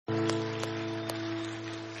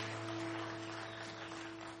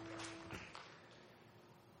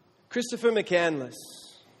Christopher McCandless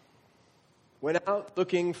went out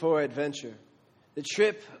looking for adventure, the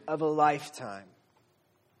trip of a lifetime.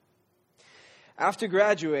 After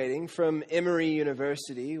graduating from Emory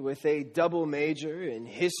University with a double major in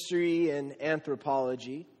history and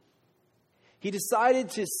anthropology, he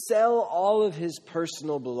decided to sell all of his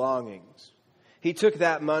personal belongings. He took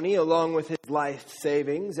that money along with his life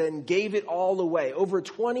savings and gave it all away, over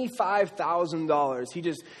 $25,000. He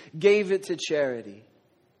just gave it to charity.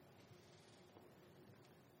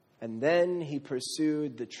 And then he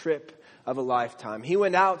pursued the trip of a lifetime. He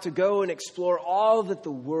went out to go and explore all that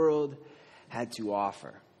the world had to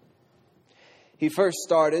offer. He first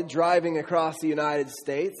started driving across the United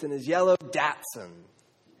States in his yellow Datsun.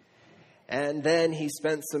 And then he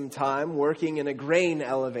spent some time working in a grain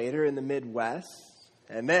elevator in the Midwest.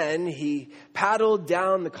 And then he paddled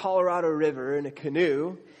down the Colorado River in a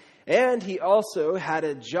canoe. And he also had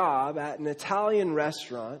a job at an Italian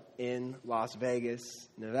restaurant in Las Vegas,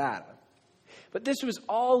 Nevada. But this was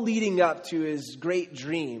all leading up to his great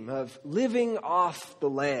dream of living off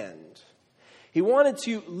the land. He wanted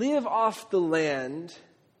to live off the land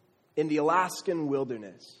in the Alaskan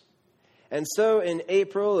wilderness. And so in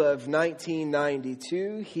April of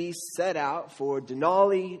 1992, he set out for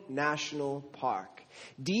Denali National Park,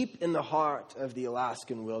 deep in the heart of the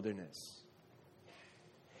Alaskan wilderness.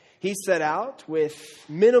 He set out with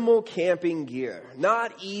minimal camping gear,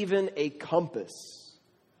 not even a compass.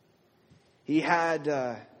 He had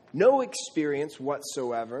no experience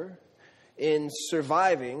whatsoever in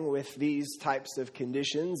surviving with these types of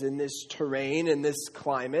conditions, in this terrain, in this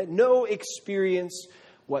climate. No experience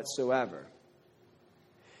whatsoever.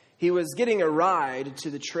 He was getting a ride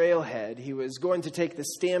to the trailhead. He was going to take the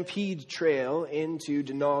Stampede Trail into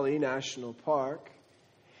Denali National Park.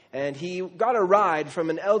 And he got a ride from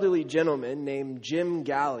an elderly gentleman named Jim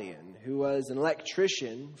Gallion, who was an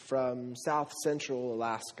electrician from South Central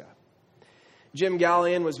Alaska. Jim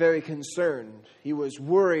Gallion was very concerned. He was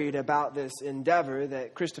worried about this endeavor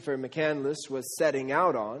that Christopher McCandless was setting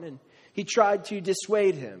out on, and he tried to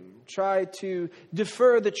dissuade him, tried to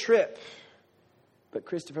defer the trip. But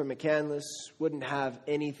Christopher McCandless wouldn't have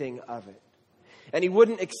anything of it. And he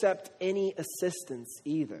wouldn't accept any assistance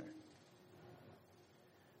either.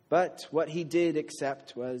 But what he did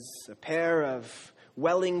accept was a pair of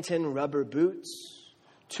Wellington rubber boots,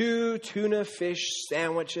 2 tuna fish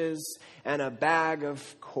sandwiches, and a bag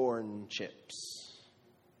of corn chips.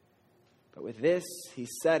 But with this, he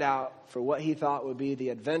set out for what he thought would be the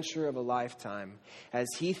adventure of a lifetime. As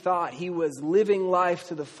he thought he was living life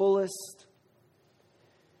to the fullest,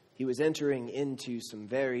 he was entering into some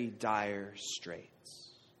very dire straits.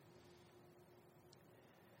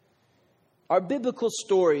 Our biblical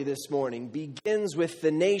story this morning begins with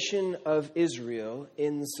the nation of Israel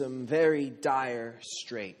in some very dire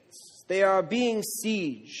straits. They are being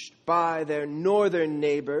sieged by their northern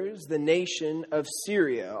neighbors, the nation of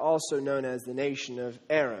Syria, also known as the nation of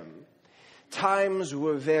Aram. Times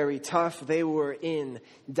were very tough. They were in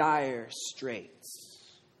dire straits.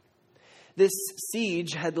 This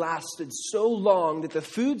siege had lasted so long that the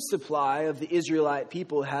food supply of the Israelite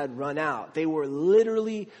people had run out. They were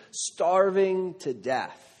literally starving to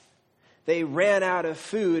death. They ran out of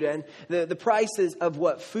food, and the prices of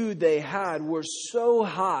what food they had were so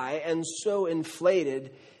high and so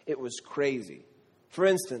inflated, it was crazy. For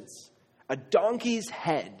instance, a donkey's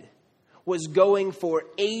head was going for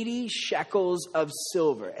 80 shekels of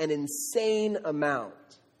silver, an insane amount.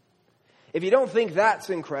 If you don't think that's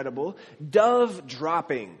incredible, dove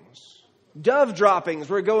droppings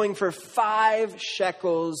were going for 5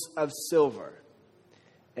 shekels of silver.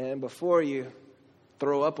 And before you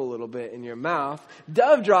throw up a little bit in your mouth,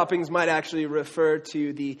 dove droppings might actually refer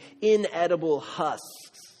to the inedible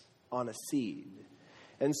husks on a seed.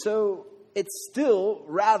 And so it's still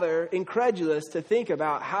rather incredulous to think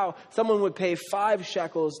about how someone would pay 5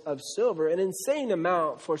 shekels of silver, an insane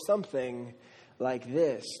amount for something like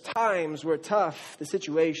this. Times were tough. The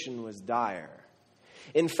situation was dire.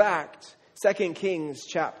 In fact, 2 Kings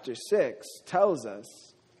chapter 6 tells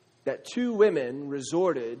us that 2 women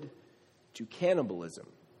resorted to cannibalism.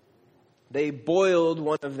 They boiled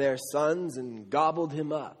one of their sons and gobbled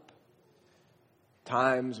him up.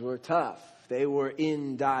 Times were tough. They were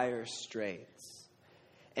in dire straits.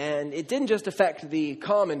 And it didn't just affect the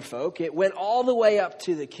common folk. It went all the way up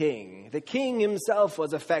to the king. The king himself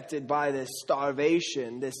was affected by this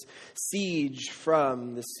starvation, this siege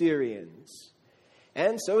from the Syrians.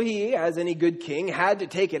 And so he, as any good king, had to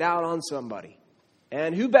take it out on somebody.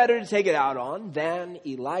 And who better to take it out on than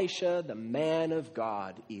Elisha, the man of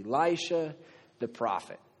God, Elisha, the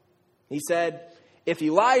prophet. He said, If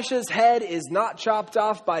Elisha's head is not chopped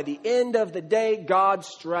off by the end of the day, God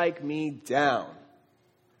strike me down.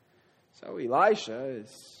 So Elisha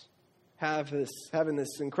is having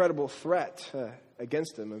this incredible threat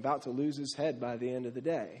against him, about to lose his head by the end of the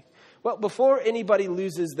day. Well, before anybody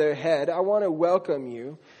loses their head, I want to welcome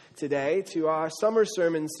you today to our summer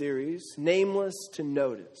sermon series, Nameless to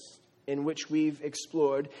Noticed, in which we've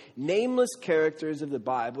explored nameless characters of the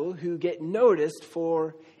Bible who get noticed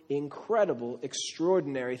for incredible,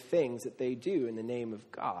 extraordinary things that they do in the name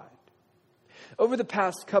of God. Over the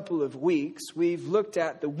past couple of weeks, we've looked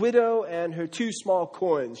at the widow and her 2 small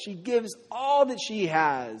coins. She gives all that she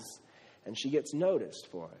has, and she gets noticed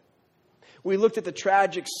for it. We looked at the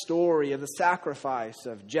tragic story of the sacrifice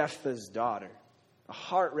of Jephthah's daughter, a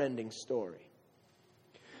heart-rending story.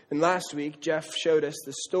 And last week, Jeff showed us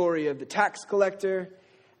the story of the tax collector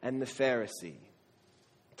and the Pharisee.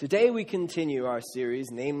 Today we continue our series,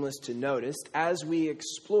 Nameless to Noticed, as we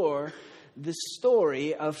explore the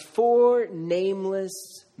story of 4 nameless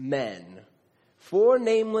men. 4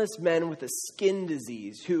 nameless men with a skin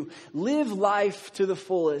disease who live life to the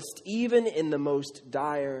fullest, even in the most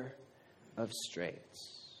dire of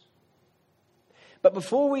straits. But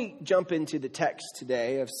before we jump into the text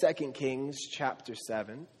today of 2 Kings chapter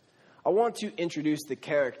 7, I want to introduce the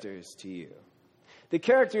characters to you. The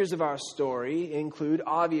characters of our story include,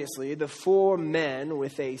 obviously, the 4 men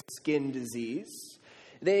with a skin disease.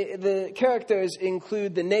 The characters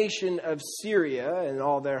include the nation of Syria and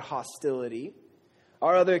all their hostility.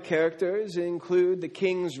 Our other characters include the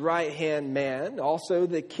king's right-hand man, also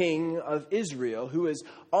the king of Israel, who is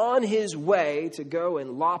on his way to go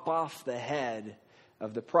and lop off the head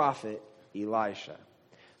of the prophet Elisha.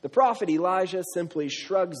 The prophet Elijah simply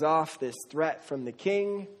shrugs off this threat from the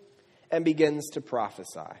king and begins to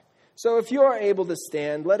prophesy. So if you are able to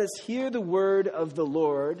stand, let us hear the word of the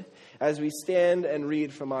Lord as we stand and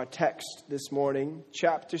read from our text this morning,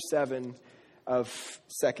 chapter 7 of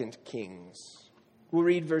 2 Kings. We'll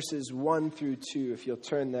read verses 1 through 2 if you'll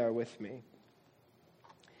turn there with me.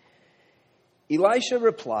 Elisha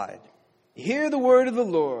replied, "Hear the word of the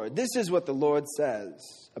Lord. This is what the Lord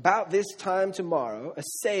says. About this time tomorrow, a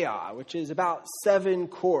seah, which is about 7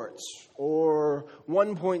 quarts or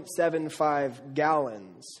 1.75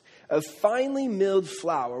 gallons of finely milled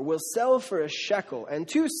flour, will sell for a shekel, and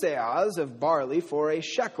 2 seahs of barley for a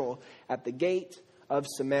shekel at the gate of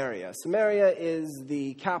Samaria." Samaria is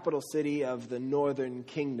the capital city of the northern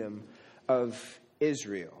kingdom of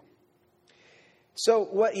Israel. So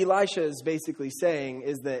what Elisha is basically saying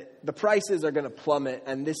is that the prices are going to plummet,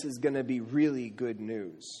 and this is going to be really good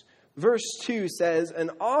news. Verse 2 says,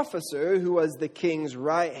 "An officer who was the king's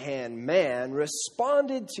right-hand man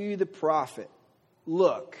responded to the prophet,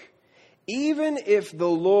 'Look, even if the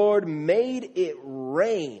Lord made it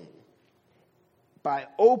rain by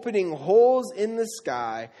opening holes in the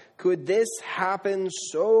sky, could this happen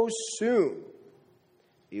so soon?'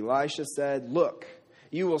 Elisha said, 'Look,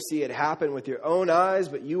 you will see it happen with your own eyes,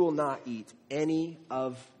 but you will not eat any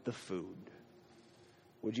of the food.'"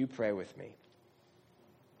 Would you pray with me?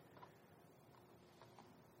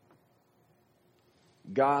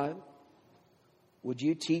 God, would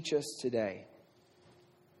you teach us today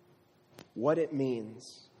what it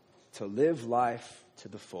means to live life to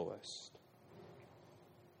the fullest?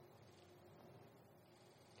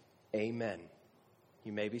 Amen.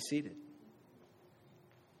 You may be seated.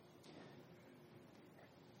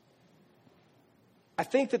 I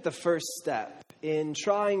think that the first step in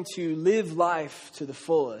trying to live life to the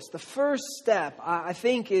fullest, the first step, I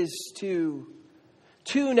think, is to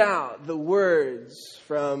tune out the words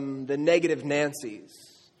from the negative Nancys.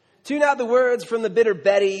 Tune out the words from the bitter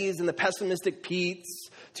Bettys and the pessimistic Petes.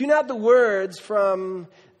 Tune out the words from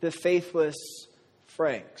the faithless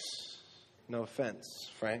Franks. No offense,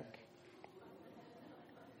 Frank.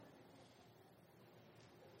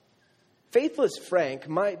 Faithless Frank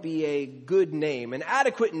might be a good name, an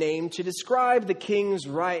adequate name to describe the king's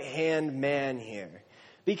right-hand man here,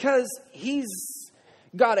 because he's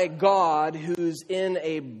got a God who's in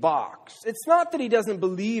a box. It's not that he doesn't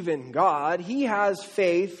believe in God. He has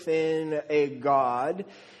faith in a God,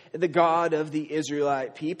 the God of the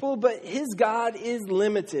Israelite people, but his God is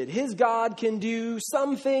limited. His God can do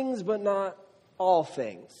some things, but not all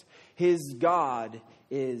things. His God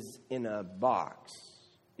is in a box.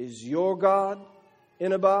 Is your God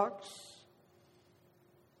in a box?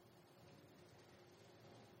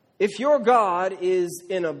 If your God is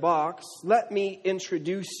in a box, let me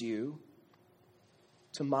introduce you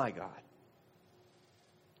to my God.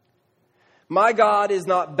 My God is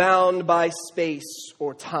not bound by space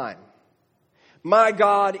or time. My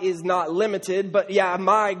God is not limited, but yeah,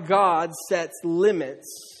 my God sets limits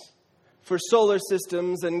for solar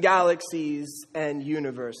systems and galaxies and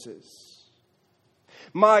universes.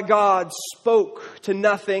 My God spoke to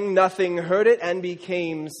nothing, nothing heard it, and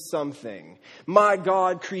became something. My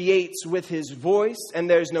God creates with his voice, and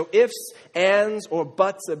there's no ifs, ands, or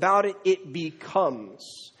buts about it. It becomes.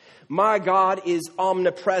 My God is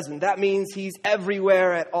omnipresent. That means he's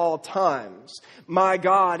everywhere at all times. My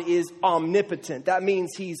God is omnipotent. That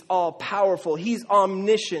means he's all powerful. He's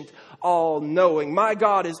omniscient, all knowing. My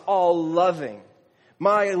God is all loving.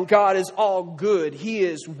 My God is all good. He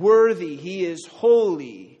is worthy. He is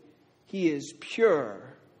holy. He is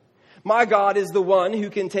pure. My God is the one who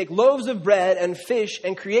can take loaves of bread and fish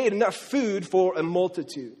and create enough food for a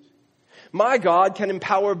multitude. My God can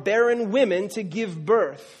empower barren women to give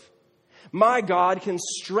birth. My God can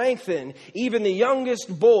strengthen even the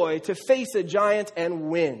youngest boy to face a giant and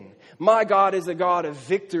win. My God is a God of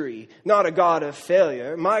victory, not a God of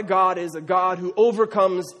failure. My God is a God who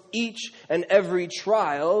overcomes each and every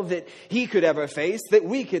trial that he could ever face, that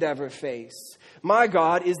we could ever face. My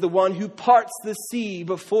God is the one who parts the sea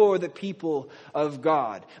before the people of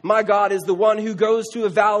God. My God is the one who goes to a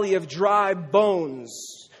valley of dry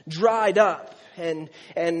bones, dried up and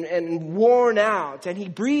worn out. And he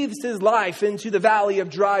breathes his life into the valley of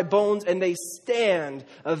dry bones, and they stand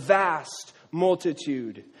a vast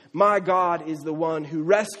multitude. My God is the one who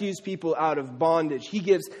rescues people out of bondage. He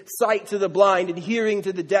gives sight to the blind and hearing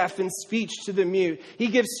to the deaf and speech to the mute. He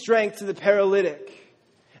gives strength to the paralytic.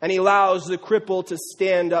 And he allows the cripple to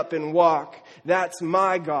stand up and walk. That's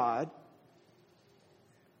my God.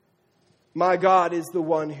 My God is the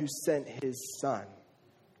one who sent his Son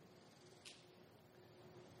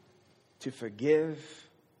to forgive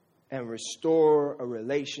and restore a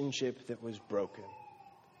relationship that was broken.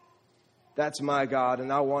 That's my God,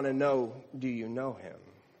 and I want to know, do you know him?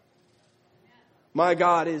 My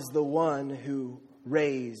God is the one who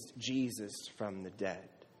raised Jesus from the dead.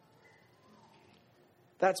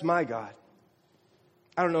 That's my God.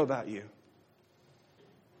 I don't know about you.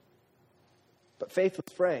 But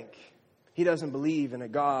Faithless Frank, he doesn't believe in a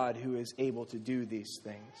God who is able to do these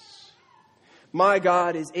things. My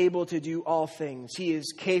God is able to do all things. He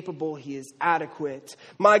is capable. He is adequate.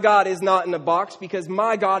 My God is not in a box because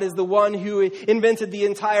my God is the one who invented the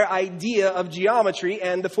entire idea of geometry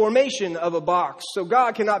and the formation of a box. So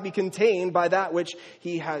God cannot be contained by that which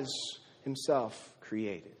he has himself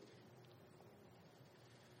created.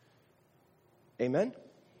 Amen?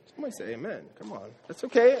 Somebody say amen. Come on. That's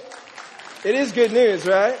okay. It is good news,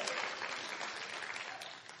 right?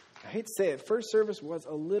 I hate to say it, first service was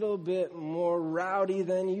a little bit more rowdy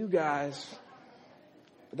than you guys.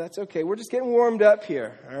 But that's okay. We're just getting warmed up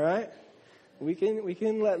here, all right? We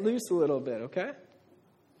can let loose a little bit, okay?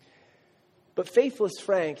 But Faithless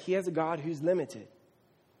Frank, he has a God who's limited.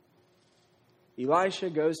 Elisha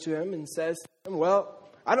goes to him and says to him, well,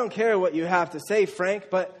 I don't care what you have to say, Frank,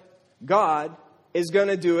 but God is going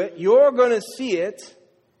to do it. You're going to see it.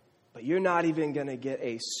 But you're not even going to get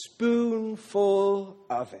a spoonful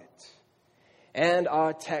of it. And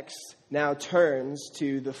our text now turns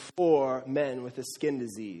to the 4 men with a skin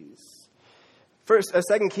disease.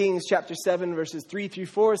 2 Kings chapter 7 verses 3 through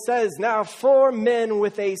 4 says, now 4 men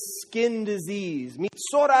with a skin disease.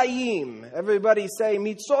 Mitzoraim. Everybody say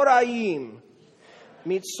Mitzoraim.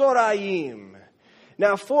 Mitzoraim.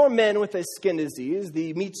 Now 4 men with a skin disease,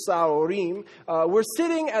 the Mitzoraim, were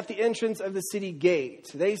sitting at the entrance of the city gate.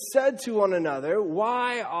 They said to one another,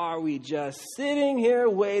 why are we just sitting here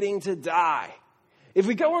waiting to die? If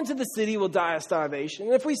we go into the city, we'll die of starvation.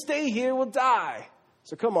 And if we stay here, we'll die.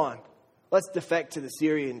 So come on, let's defect to the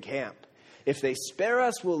Syrian camp. If they spare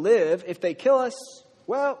us, we'll live. If they kill us,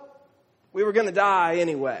 well, we were going to die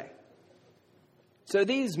anyway. So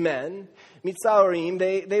these men, Mitzoraim,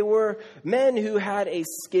 they were men who had a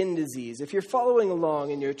skin disease. If you're following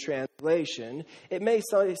along in your translation, it may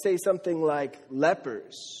say something like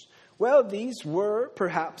lepers. Well, these were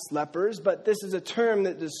perhaps lepers, but this is a term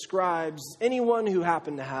that describes anyone who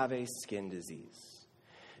happened to have a skin disease.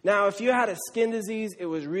 Now, if you had a skin disease, it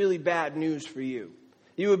was really bad news for you.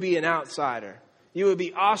 You would be an outsider. You would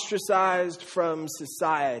be ostracized from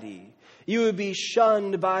society. You would be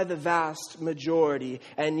shunned by the vast majority,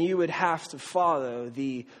 and you would have to follow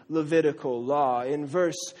the Levitical law. In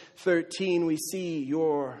verse 13, we see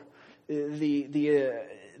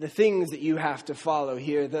the things that you have to follow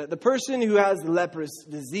here. The person who has leprous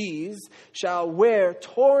disease shall wear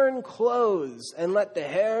torn clothes and let the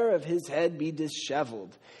hair of his head be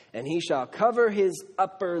disheveled, and he shall cover his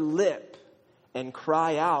upper lip and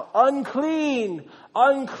cry out, unclean,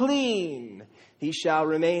 unclean. He shall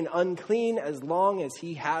remain unclean as long as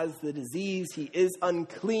he has the disease. He is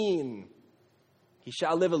unclean. He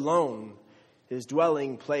shall live alone. His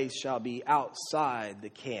dwelling place shall be outside the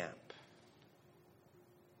camp.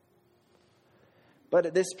 But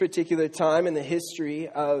at this particular time in the history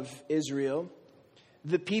of Israel,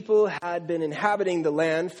 the people had been inhabiting the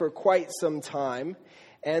land for quite some time,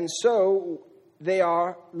 and so they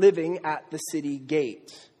are living at the city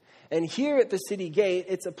gate. And here at the city gate,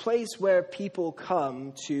 it's a place where people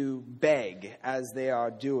come to beg, as they are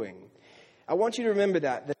doing. I want you to remember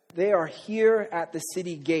that they are here at the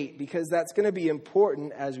city gate, because that's going to be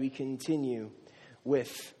important as we continue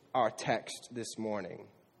with our text this morning.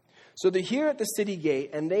 So they're here at the city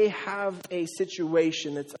gate, and they have a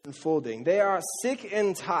situation that's unfolding. They are sick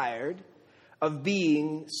and tired of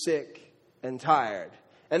being sick and tired.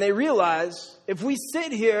 And they realize, if we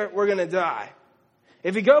sit here, we're going to die.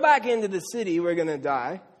 If we go back into the city, we're going to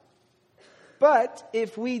die. But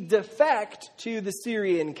if we defect to the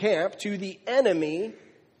Syrian camp, to the enemy,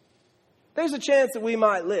 there's a chance that we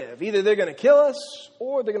might live. Either they're going to kill us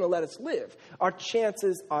or they're going to let us live. Our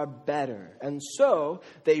chances are better. And so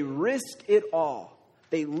they risk it all.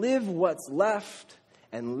 They live what's left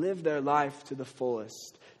and live their life to the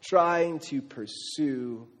fullest, trying to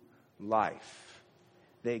pursue life.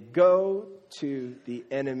 They go to the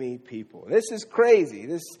enemy people. This is crazy.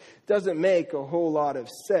 This doesn't make a whole lot of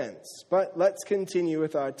sense. But let's continue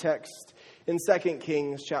with our text in 2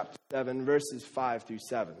 Kings chapter 7, verses 5 through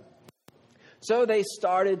 7. So they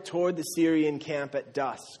started toward the Syrian camp at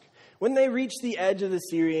dusk. When they reached the edge of the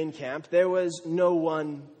Syrian camp, there was no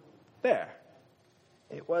one there.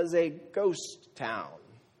 It was a ghost town.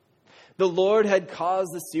 The Lord had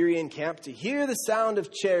caused the Syrian camp to hear the sound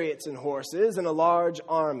of chariots and horses and a large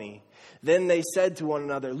army. Then they said to one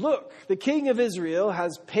another, "Look, the king of Israel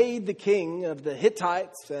has paid the king of the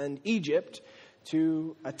Hittites and Egypt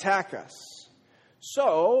to attack us."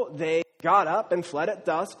 So they got up and fled at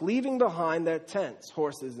dusk, leaving behind their tents,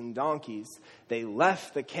 horses, and donkeys. They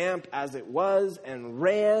left the camp as it was and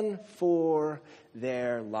ran for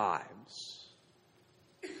their lives.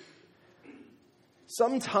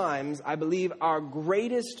 Sometimes, I believe, our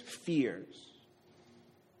greatest fears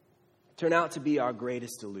turn out to be our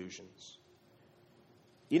greatest illusions.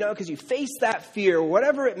 You know, because you face that fear,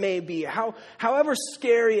 whatever it may be, however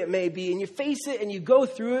scary it may be, and you face it and you go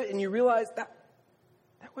through it and you realize that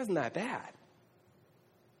wasn't that bad.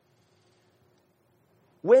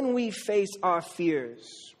 When we face our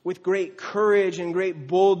fears with great courage and great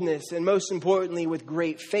boldness, and most importantly with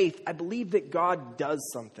great faith, I believe that God does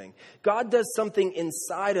something. God does something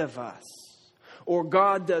inside of us, or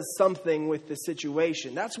God does something with the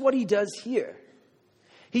situation. That's what he does here.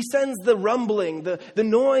 He sends the rumbling, the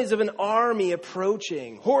noise of an army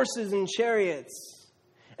approaching, horses and chariots.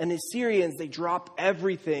 And the Syrians, they drop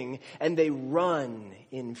everything and they run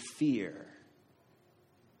in fear.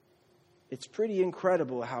 It's pretty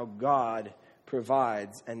incredible how God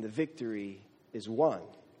provides and the victory is won.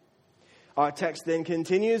 Our text then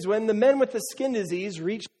continues, when the men with the skin disease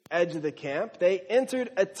reached the edge of the camp, they entered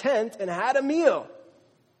a tent and had a meal,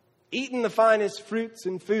 eating the finest fruits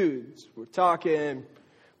and foods. We're talking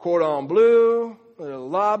cordon bleu, a little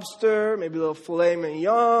lobster, maybe a little filet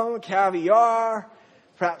mignon, caviar,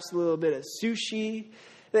 perhaps a little bit of sushi.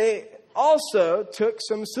 They also took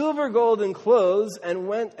some silver, gold, and clothes and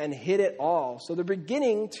went and hid it all. So they're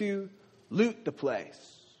beginning to loot the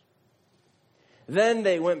place. Then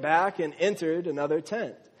they went back and entered another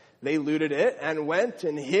tent. They looted it and went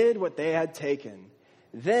and hid what they had taken.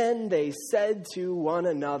 Then they said to one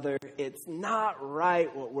another, "It's not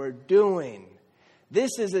right what we're doing.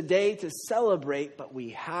 This is a day to celebrate, but we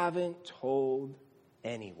haven't told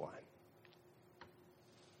anyone."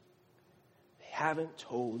 Haven't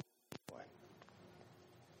told anyone.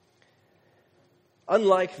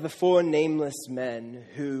 Unlike the four nameless men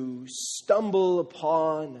who stumble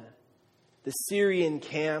upon the Syrian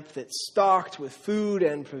camp that's stocked with food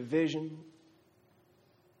and provision,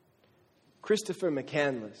 Christopher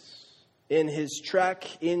McCandless, in his trek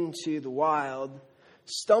into the wild,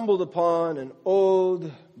 stumbled upon an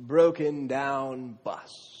old, broken-down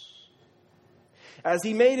bus. As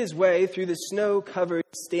he made his way through the snow-covered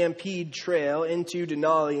Stampede Trail into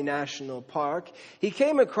Denali National Park, he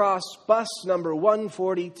came across bus number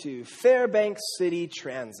 142, Fairbanks City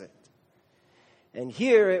Transit. And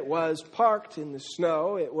here it was parked in the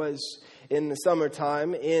snow. It was in the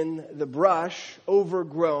summertime in the brush,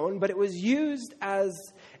 overgrown, but it was used as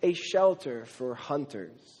a shelter for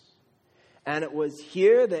hunters. And it was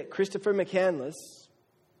here that Christopher McCandless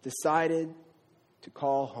decided to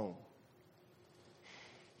call home.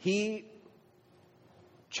 He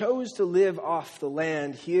chose to live off the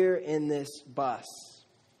land here in this bus.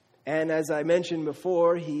 And as I mentioned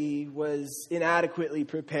before, he was inadequately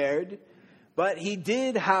prepared, but he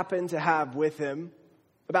did happen to have with him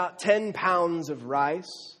about 10 pounds of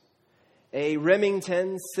rice, a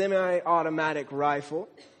Remington semi-automatic rifle,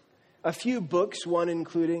 a few books, one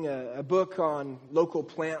including a book on local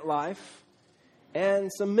plant life, and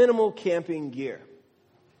some minimal camping gear.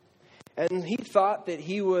 And he thought that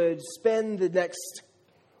he would spend the next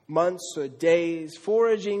months or days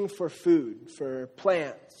foraging for food, for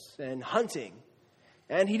plants, and hunting.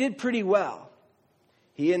 And he did pretty well.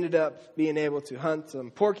 He ended up being able to hunt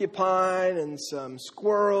some porcupine and some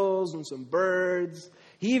squirrels and some birds.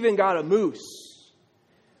 He even got a moose.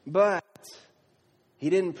 But he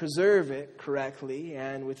didn't preserve it correctly,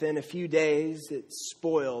 and within a few days it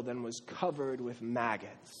spoiled and was covered with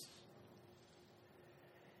maggots.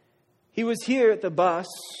 He was here at the bus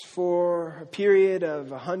for a period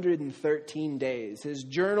of 113 days. His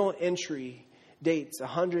journal entry dates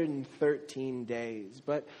 113 days.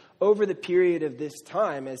 But over the period of this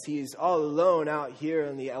time, as he's all alone out here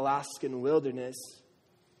in the Alaskan wilderness,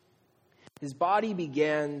 his body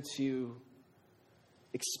began to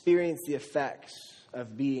experience the effects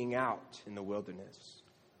of being out in the wilderness.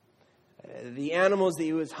 The animals that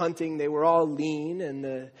he was hunting, they were all lean, and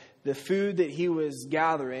the food that he was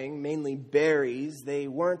gathering, mainly berries, they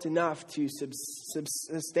weren't enough to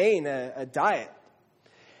sustain a diet.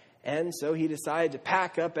 And so he decided to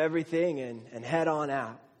pack up everything and head on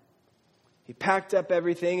out. He packed up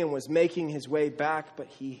everything and was making his way back, but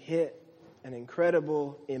he hit an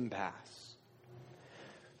incredible impasse.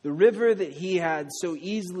 The river that he had so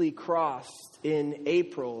easily crossed in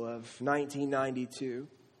April of 1992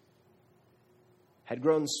 had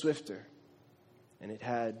grown swifter, and it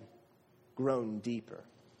had grown deeper.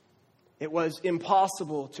 It was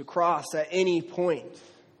impossible to cross at any point,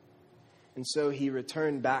 and so he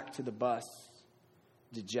returned back to the bus,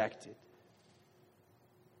 dejected.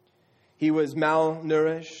 He was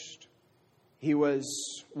malnourished. He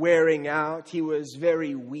was wearing out. He was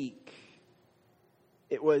very weak.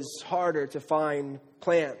 It was harder to find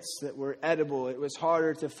plants that were edible. It was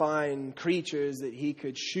harder to find creatures that he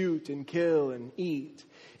could shoot and kill and eat.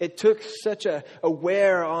 It took such a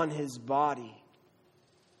wear on his body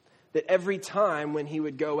that every time when he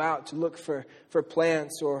would go out to look for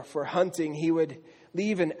plants or for hunting, he would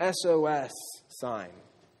leave an SOS sign.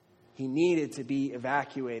 He needed to be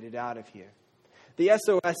evacuated out of here. The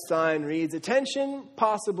SOS sign reads, "Attention,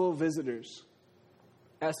 possible visitors.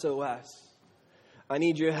 SOS. I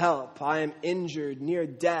need your help. I am injured, near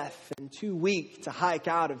death, and too weak to hike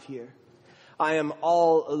out of here. I am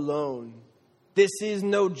all alone. This is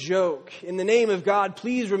no joke. In the name of God,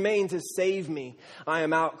 please remain to save me. I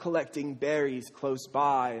am out collecting berries close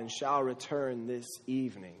by and shall return this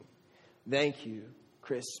evening. Thank you,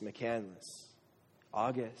 Chris McCandless.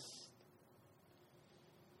 August."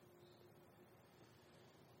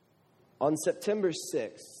 On September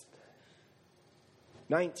 6th,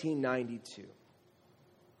 1992,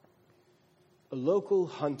 a local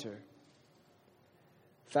hunter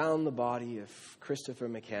found the body of Christopher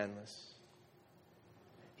McCandless.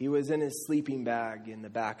 He was in his sleeping bag in the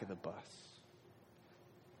back of the bus.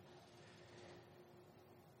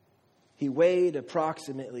 He weighed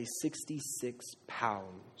approximately 66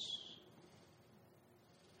 pounds.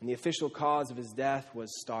 And the official cause of his death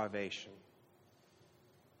was starvation.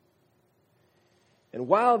 And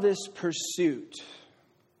while this pursuit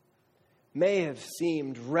may have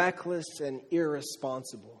seemed reckless and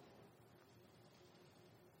irresponsible,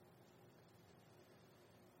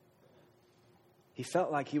 he felt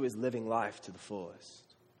like he was living life to the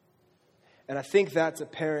fullest. And I think that's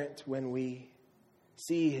apparent when we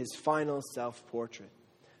see his final self-portrait.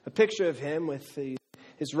 A picture of him with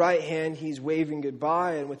his right hand, he's waving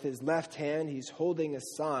goodbye, and with his left hand, he's holding a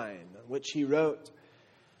sign on which he wrote,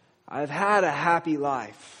 "I've had a happy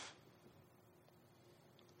life,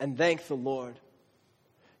 and thank the Lord.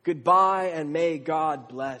 Goodbye, and may God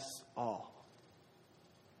bless all."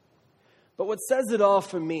 But what says it all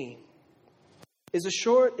for me is a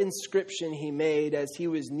short inscription he made as he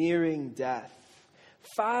was nearing death.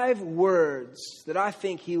 5 words that I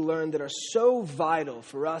think he learned that are so vital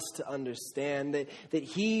for us to understand, that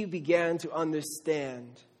he began to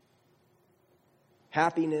understand.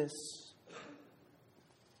 Happiness,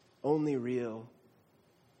 only real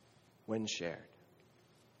when shared.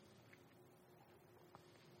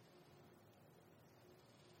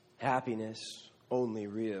 Happiness, only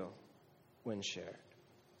real when shared.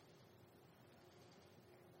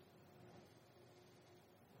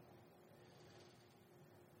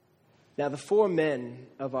 Now, the 4 men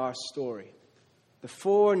of our story the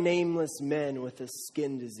 4 nameless men with a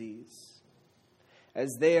skin disease.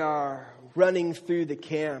 As they are running through the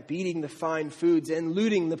camp, eating the fine foods and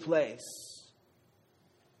looting the place,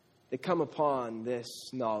 they come upon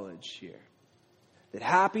this knowledge here. That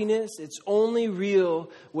happiness, it's only real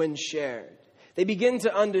when shared. They begin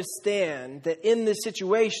to understand that in this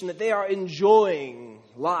situation that they are enjoying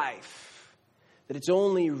life, that it's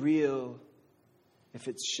only real if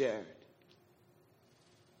it's shared.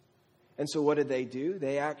 And so what do?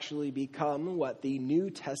 They actually become what the New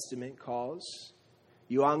Testament calls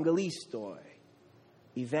euangelistoi,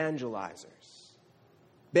 evangelizers,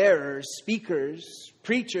 bearers, speakers,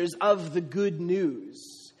 preachers of the good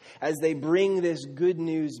news, as they bring this good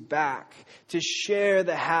news back to share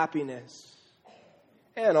the happiness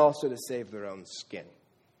and also to save their own skin.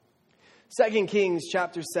 2 Kings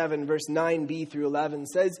chapter 7, verse 9b through 11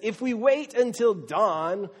 says, "If we wait until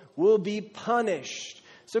dawn, we'll be punished.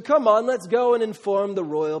 So come on, let's go and inform the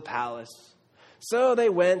royal palace." So they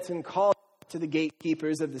went and called to the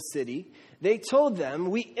gatekeepers of the city. They told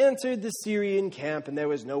them, "We entered the Syrian camp and there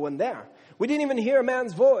was no one there. We didn't even hear a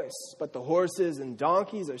man's voice, but the horses and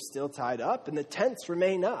donkeys are still tied up and the tents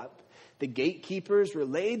remain up." The gatekeepers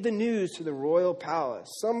relayed the news to the royal palace.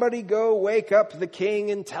 "Somebody go wake up the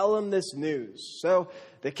king and tell him this news." So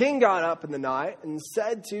the king got up in the night and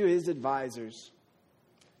said to his advisors,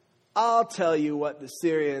 "I'll tell you what the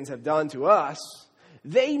Syrians have done to us.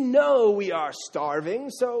 They know we are starving,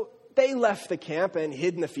 so they left the camp and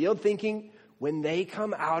hid in the field, thinking, when they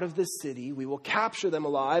come out of the city, we will capture them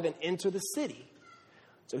alive and enter the city."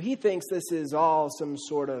 So he thinks this is all some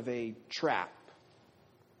sort of a trap.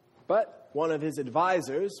 But one of his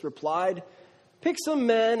advisors replied, "Pick some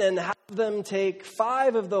men and have them take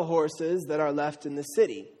 5 of the horses that are left in the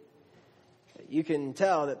city." You can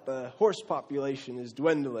tell that the horse population is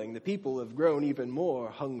dwindling. The people have grown even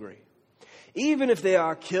more hungry. "Even if they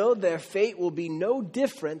are killed, their fate will be no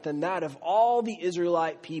different than that of all the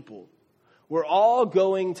Israelite people. We're all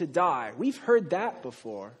going to die." We've heard that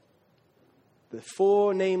before. The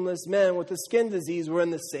 4 nameless men with the skin disease were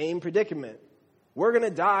in the same predicament. We're going to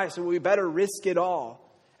die, so we better risk it all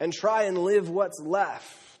and try and live what's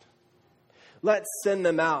left. Let's send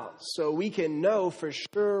them out so we can know for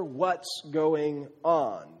sure what's going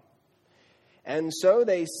on. And so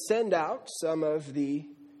they send out some of the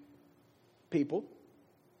people.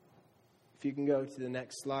 If you can go to the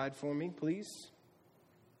next slide for me, please.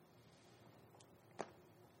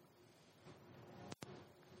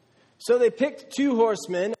 So they picked 2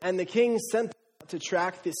 horsemen, and the king sent them to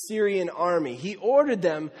track the Syrian army. He ordered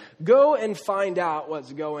them, "Go and find out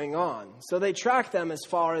what's going on." So they tracked them as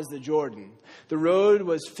far as the Jordan. The road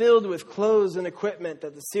was filled with clothes and equipment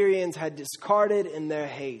that the Syrians had discarded in their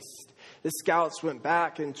haste. The scouts went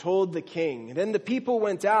back and told the king. Then the people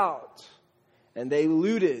went out and they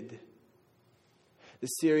looted the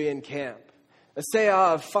Syrian camp. A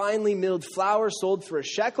seah of finely milled flour sold for a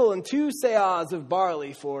shekel, and 2 seahs of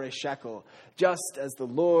barley for a shekel, just as the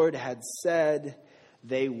Lord had said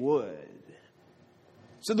they would.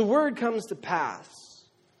 So the word comes to pass.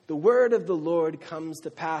 The word of the Lord comes to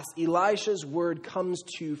pass. Elisha's word comes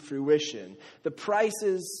to fruition. The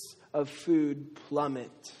prices of food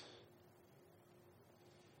plummet.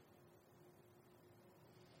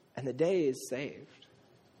 And the day is saved.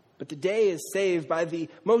 But the day is saved by the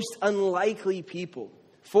most unlikely people.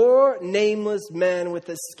 4 nameless men with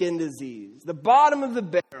a skin disease. The bottom of the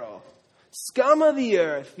barrel. Scum of the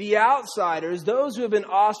earth. The outsiders. Those who have been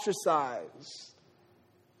ostracized.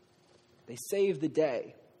 They save the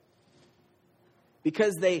day.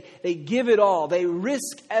 Because they give it all. They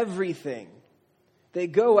risk everything. They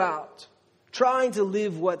go out trying to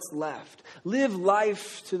live what's left. Live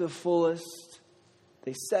life to the fullest.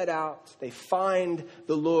 They set out, they find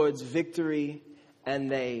the Lord's victory, and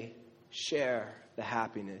they share the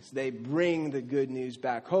happiness. They bring the good news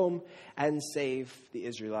back home and save the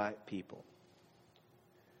Israelite people.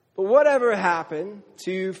 But whatever happened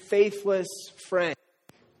to faithless Frank?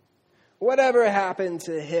 Whatever happened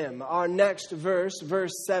to him? Our next verse,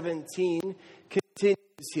 verse 17,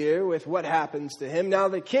 continues here with what happens to him. Now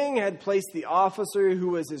the king had placed the officer who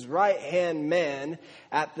was his right-hand man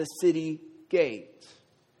at the city gate.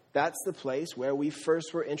 That's the place where we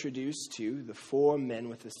first were introduced to the 4 men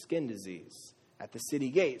with the skin disease at the city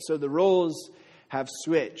gate. So the roles have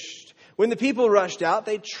switched. When the people rushed out,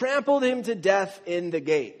 they trampled him to death in the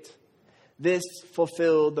gate. This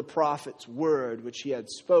fulfilled the prophet's word, which he had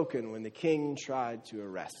spoken when the king tried to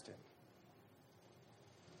arrest him.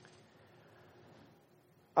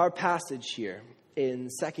 Our passage here in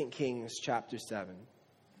 2 Kings chapter 7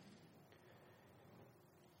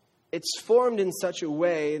 It's formed in such a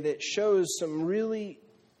way that shows some really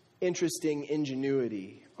interesting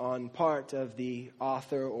ingenuity on part of the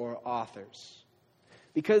author or authors.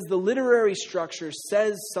 Because the literary structure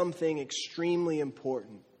says something extremely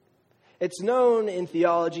important. It's known in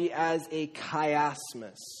theology as a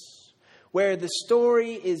chiasmus, where the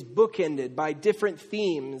story is bookended by different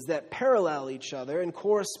themes that parallel each other and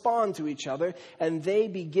correspond to each other, and they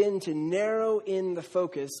begin to narrow in the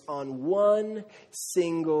focus on one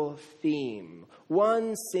single theme,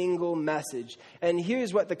 one single message. And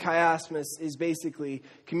here's what the chiasmus is basically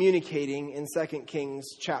communicating in 2 Kings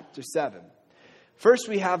chapter 7. First,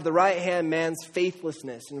 we have the right-hand man's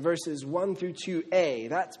faithlessness in verses 1 through 2a.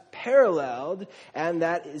 That's paralleled, and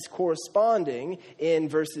that is corresponding in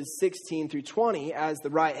verses 16 through 20 as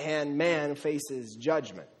the right-hand man faces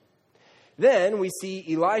judgment. Then we see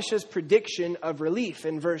Elisha's prediction of relief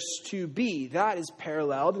in verse 2b. That is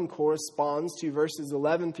paralleled and corresponds to verses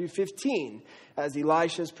 11 through 15 as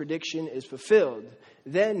Elisha's prediction is fulfilled.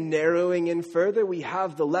 Then, narrowing in further, we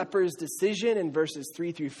have the leper's decision in verses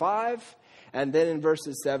 3 through 5. And then in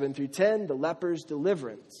verses 7 through 10, the leper's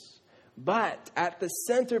deliverance. But at the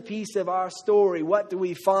centerpiece of our story, what do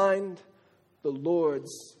we find? The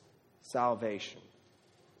Lord's salvation.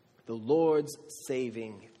 The Lord's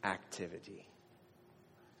saving activity.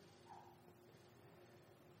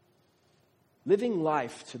 Living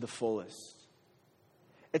life to the fullest.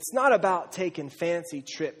 It's not about taking fancy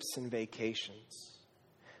trips and vacations.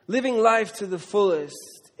 Living life to the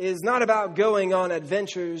fullest is not about going on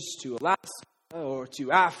adventures to Alaska or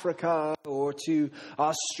to Africa or to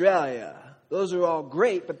Australia. Those are all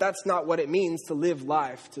great, but that's not what it means to live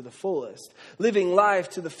life to the fullest. Living life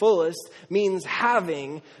to the fullest means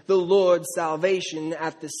having the Lord's salvation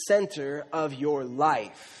at the center of your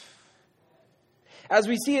life. As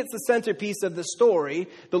we see, it's the centerpiece of the story.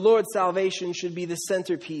 The Lord's salvation should be the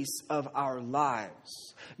centerpiece of our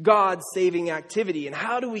lives. God's saving activity. And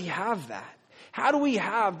how do we have that? How do we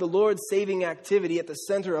have the Lord's saving activity at the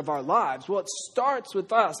center of our lives? Well, it starts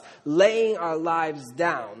with us laying our lives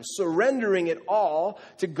down, surrendering it all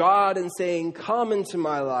to God and saying, "Come into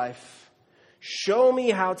my life, show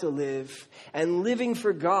me how to live." And living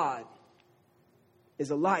for God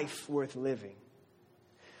is a life worth living.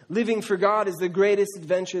 Living for God is the greatest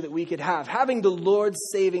adventure that we could have. Having the Lord's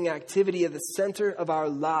saving activity at the center of our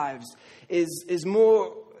lives is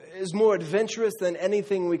more adventurous than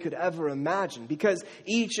anything we could ever imagine. Because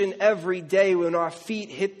each and every day when our feet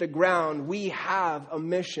hit the ground, we have a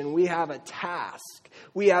mission, we have a task,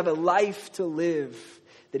 we have a life to live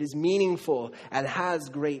that is meaningful and has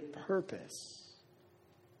great purpose.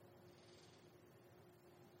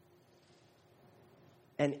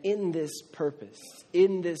 And in this purpose,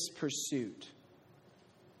 in this pursuit,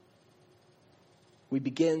 we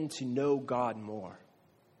begin to know God more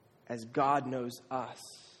as God knows us.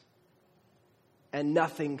 And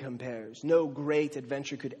nothing compares. No great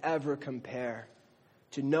adventure could ever compare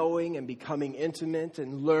to knowing and becoming intimate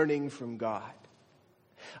and learning from God.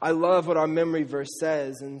 I love what our memory verse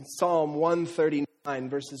says in Psalm 139,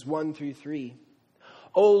 verses 1 through 3.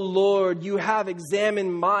 "O Lord, you have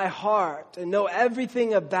examined my heart and know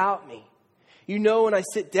everything about me. You know when I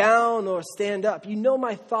sit down or stand up. You know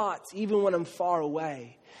my thoughts even when I'm far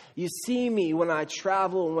away. You see me when I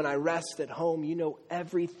travel and when I rest at home. You know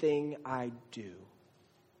everything I do."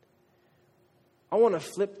 I want to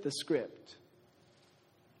flip the script.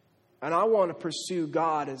 And I want to pursue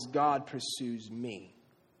God as God pursues me.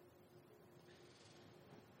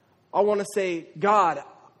 I want to say, "God,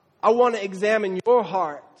 I want to examine your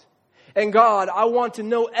heart. And God, I want to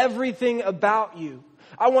know everything about you.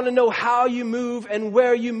 I want to know how you move and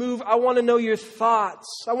where you move. I want to know your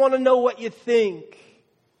thoughts. I want to know what you think.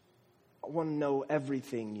 I want to know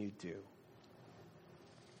everything you do."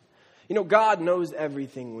 You know, God knows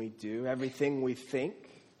everything we do, everything we think,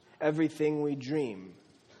 everything we dream,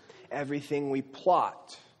 everything we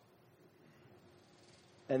plot.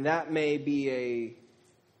 And that may be a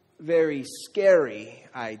very scary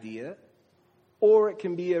idea, or it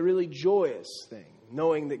can be a really joyous thing,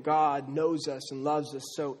 knowing that God knows us and loves us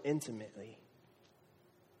so intimately.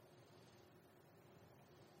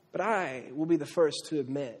 But I will be the first to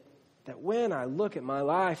admit that when I look at my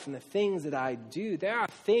life and the things that I do, there are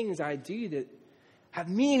things I do that have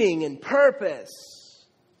meaning and purpose.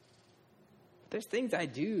 But there's things I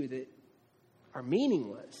do that are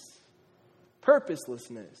meaningless,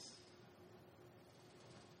 purposelessness.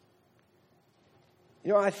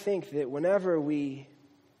 You know, I think that whenever we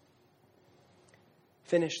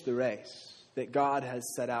finish the race that God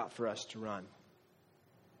has set out for us to run,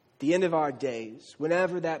 the end of our days,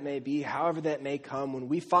 whenever that may be, however that may come, when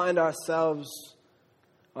we find ourselves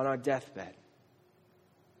on our deathbed.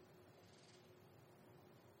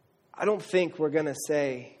 I don't think we're going to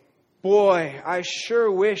say, boy, I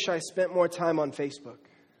sure wish I spent more time on Facebook.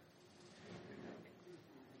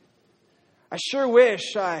 I sure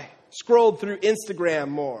wish I scrolled through Instagram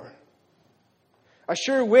more. I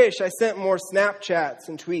sure wish I sent more Snapchats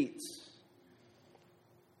and tweets.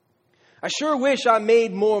 I sure wish I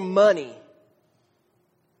made more money.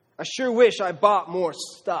 I sure wish I bought more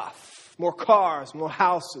stuff, more cars, more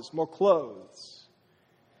houses, more clothes.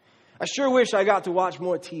 I sure wish I got to watch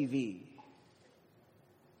more TV.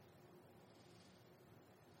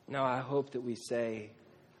 Now, I hope that we say,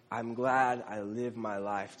 I'm glad I lived my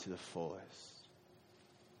life to the fullest.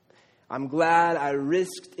 I'm glad I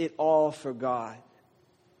risked it all for God.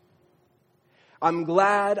 I'm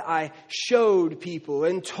glad I showed people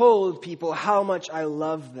and told people how much I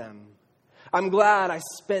love them. I'm glad I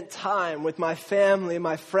spent time with my family and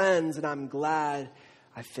my friends, and I'm glad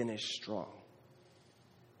I finished strong.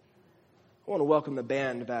 I want to welcome the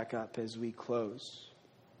band back up as we close.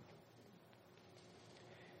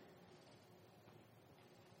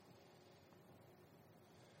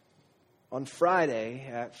 On Friday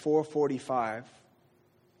at 4:45,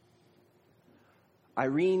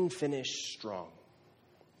 Irene finished strong.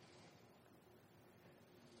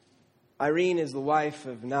 Irene is the wife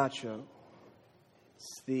of Nacho.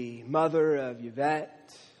 It's the mother of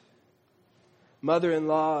Yvette,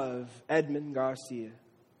 mother-in-law of Edmund Garcia,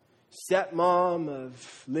 stepmom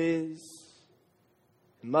of Liz,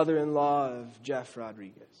 and mother-in-law of Jeff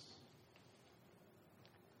Rodriguez.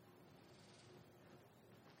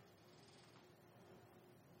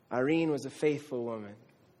 Irene was a faithful woman.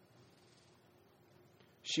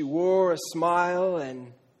 She wore a smile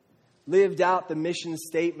and lived out the mission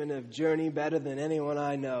statement of Journey better than anyone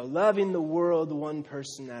I know, loving the world one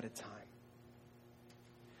person at a time.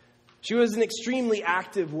 She was an extremely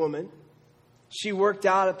active woman. She worked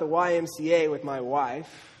out at the YMCA with my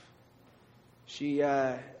wife. She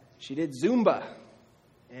did Zumba.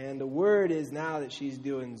 And the word is now that she's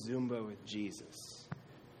doing Zumba with Jesus.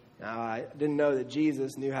 Now, I didn't know that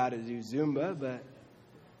Jesus knew how to do Zumba, but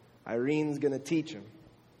Irene's going to teach him.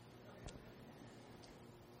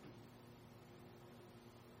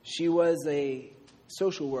 She was a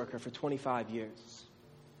social worker for 25 years,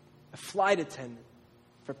 a flight attendant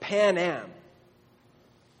for Pan Am.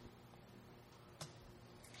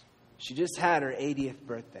 She just had her 80th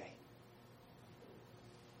birthday.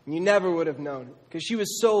 And you never would have known it because she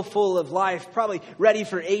was so full of life, probably ready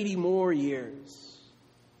for 80 more years.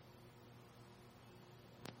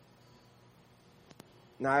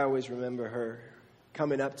 And I always remember her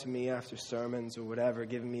coming up to me after sermons or whatever,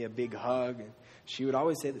 giving me a big hug. And she would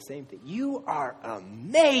always say the same thing. You are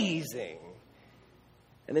amazing.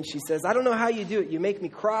 And then she says, I don't know how you do it. You make me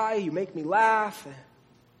cry. You make me laugh.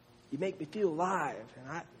 You make me feel alive. And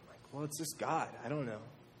I'm like, well, it's just God. I don't know.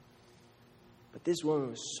 But this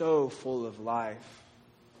woman was so full of life.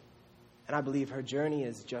 And I believe her journey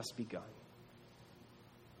has just begun.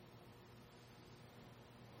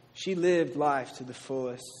 She lived life to the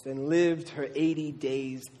fullest and lived her 80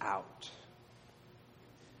 days out.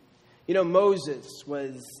 You know, Moses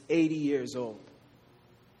was 80 years old.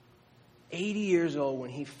 80 years old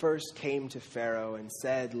when he first came to Pharaoh and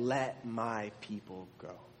said, let my people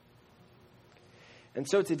go. And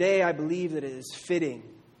so today I believe that it is fitting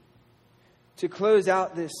to close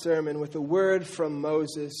out this sermon with a word from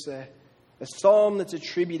Moses, a psalm that's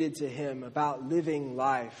attributed to him about living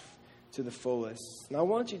life to the fullest. And I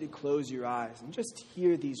want you to close your eyes and just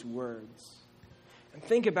hear these words. And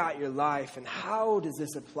think about your life and how does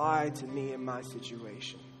this apply to me in my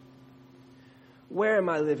situation? Where am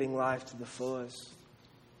I living life to the fullest?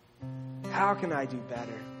 How can I do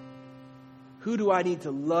better? Who do I need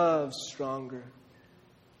to love stronger?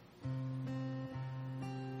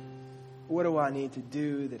 What do I need to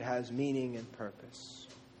do that has meaning and purpose?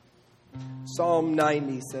 Psalm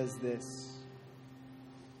 90 says this.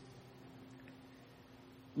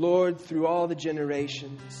 Lord, through all the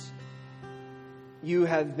generations, you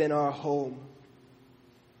have been our home.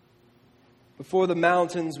 Before the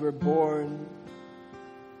mountains were born,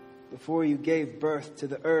 before you gave birth to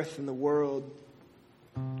the earth and the world,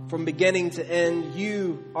 from beginning to end,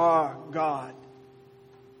 you are God.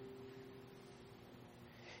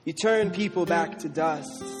 You turn people back to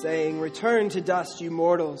dust, saying, return to dust, you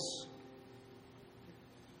mortals.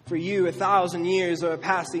 For you, 1,000 years are a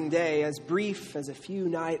passing day, as brief as a few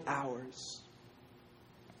night hours.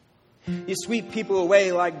 You sweep people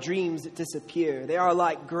away like dreams that disappear. They are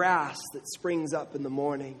like grass that springs up in the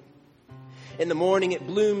morning. In the morning it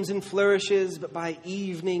blooms and flourishes, but by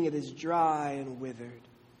evening it is dry and withered.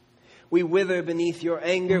 We wither beneath your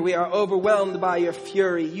anger. We are overwhelmed by your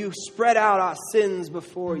fury. You spread out our sins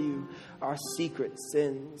before you, our secret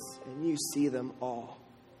sins, and you see them all.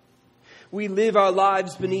 We live our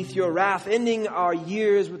lives beneath your wrath, ending our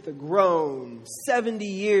years with a groan. 70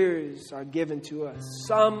 years are given to us.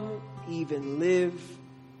 Some even live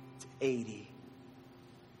to 80.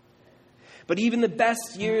 But even the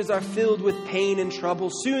best years are filled with pain and trouble.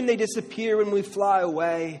 Soon they disappear when we fly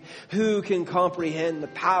away. Who can comprehend the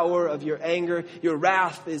power of your anger? Your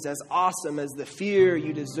wrath is as awesome as the fear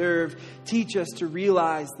you deserve. Teach us to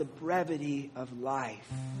realize the brevity of life,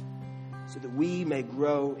 so that we may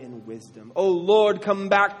grow in wisdom. O Lord, come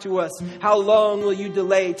back to us. How long will you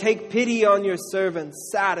delay? Take pity on your servants.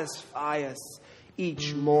 Satisfy us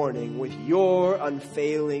each morning with your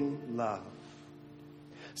unfailing love,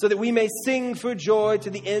 so that we may sing for joy to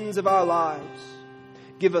the ends of our lives.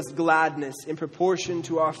 Give us gladness in proportion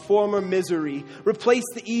to our former misery. Replace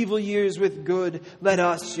the evil years with good. Let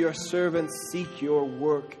us, your servants, seek your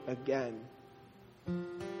work again.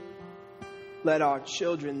 Let our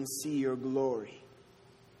children see your glory.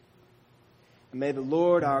 And may the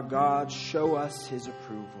Lord our God show us his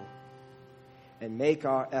approval and make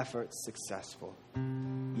our efforts successful.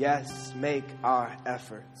 Yes, make our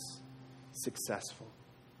efforts successful.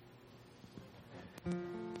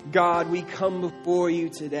 God, we come before you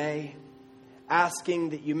today asking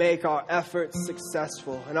that you make our efforts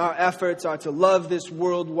successful. And our efforts are to love this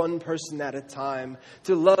world one person at a time,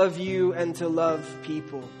 to love you and to love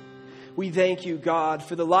people. We thank you, God,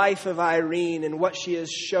 for the life of Irene and what she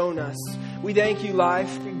has shown us. We thank you,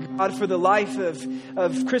 God, for the life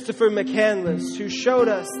of Christopher McCandless, who showed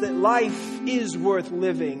us that life is worth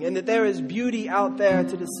living and that there is beauty out there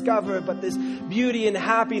to discover, but this beauty and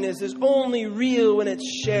happiness is only real when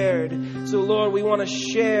it's shared. So, Lord, we want to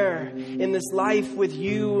share in this life with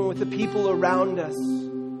you and with the people around us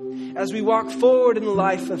as we walk forward in the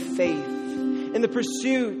life of faith, in the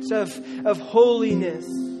pursuit of holiness,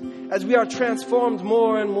 as we are transformed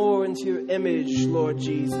more and more into your image, Lord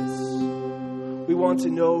Jesus. We want to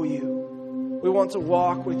know you. We want to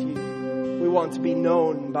walk with you. We want to be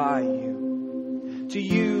known by you. To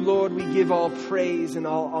you, Lord, we give all praise and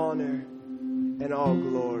all honor and all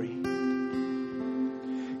glory.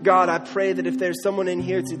 God, I pray that if there's someone in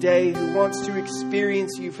here today who wants to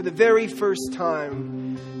experience you for the very first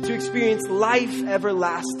time, to experience life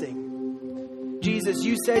everlasting, Jesus,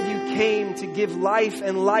 you said you came to give life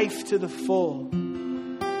and life to the full.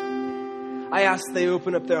 I ask they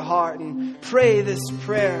open up their heart and pray this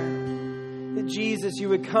prayer, that Jesus, you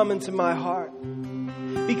would come into my heart,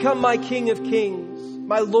 become my King of Kings,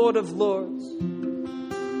 my Lord of Lords.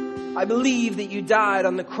 I believe that you died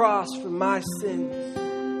on the cross for my sins,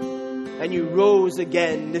 and you rose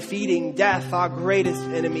again, defeating death, our greatest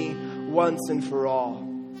enemy, once and for all.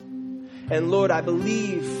 And Lord, I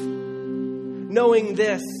believe, knowing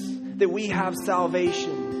this, that we have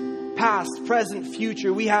salvation, past, present,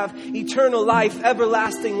 future. We have eternal life,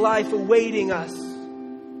 everlasting life awaiting us.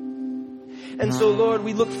 And so, Lord,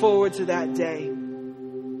 we look forward to that day.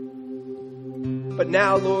 But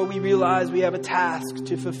now, Lord, we realize we have a task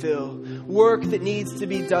to fulfill, work that needs to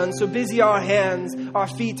be done. So busy our hands, our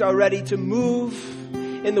feet are ready to move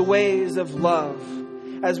in the ways of love.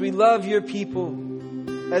 As we love your people,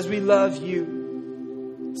 as we love you.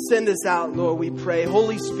 Send us out, Lord, we pray.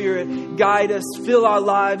 Holy Spirit, guide us, fill our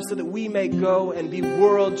lives so that we may go and be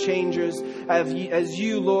world changers as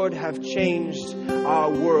you, Lord, have changed our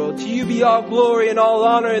world. To you be all glory and all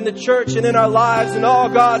honor in the church and in our lives, and all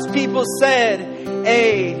God's people said,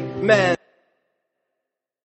 Amen.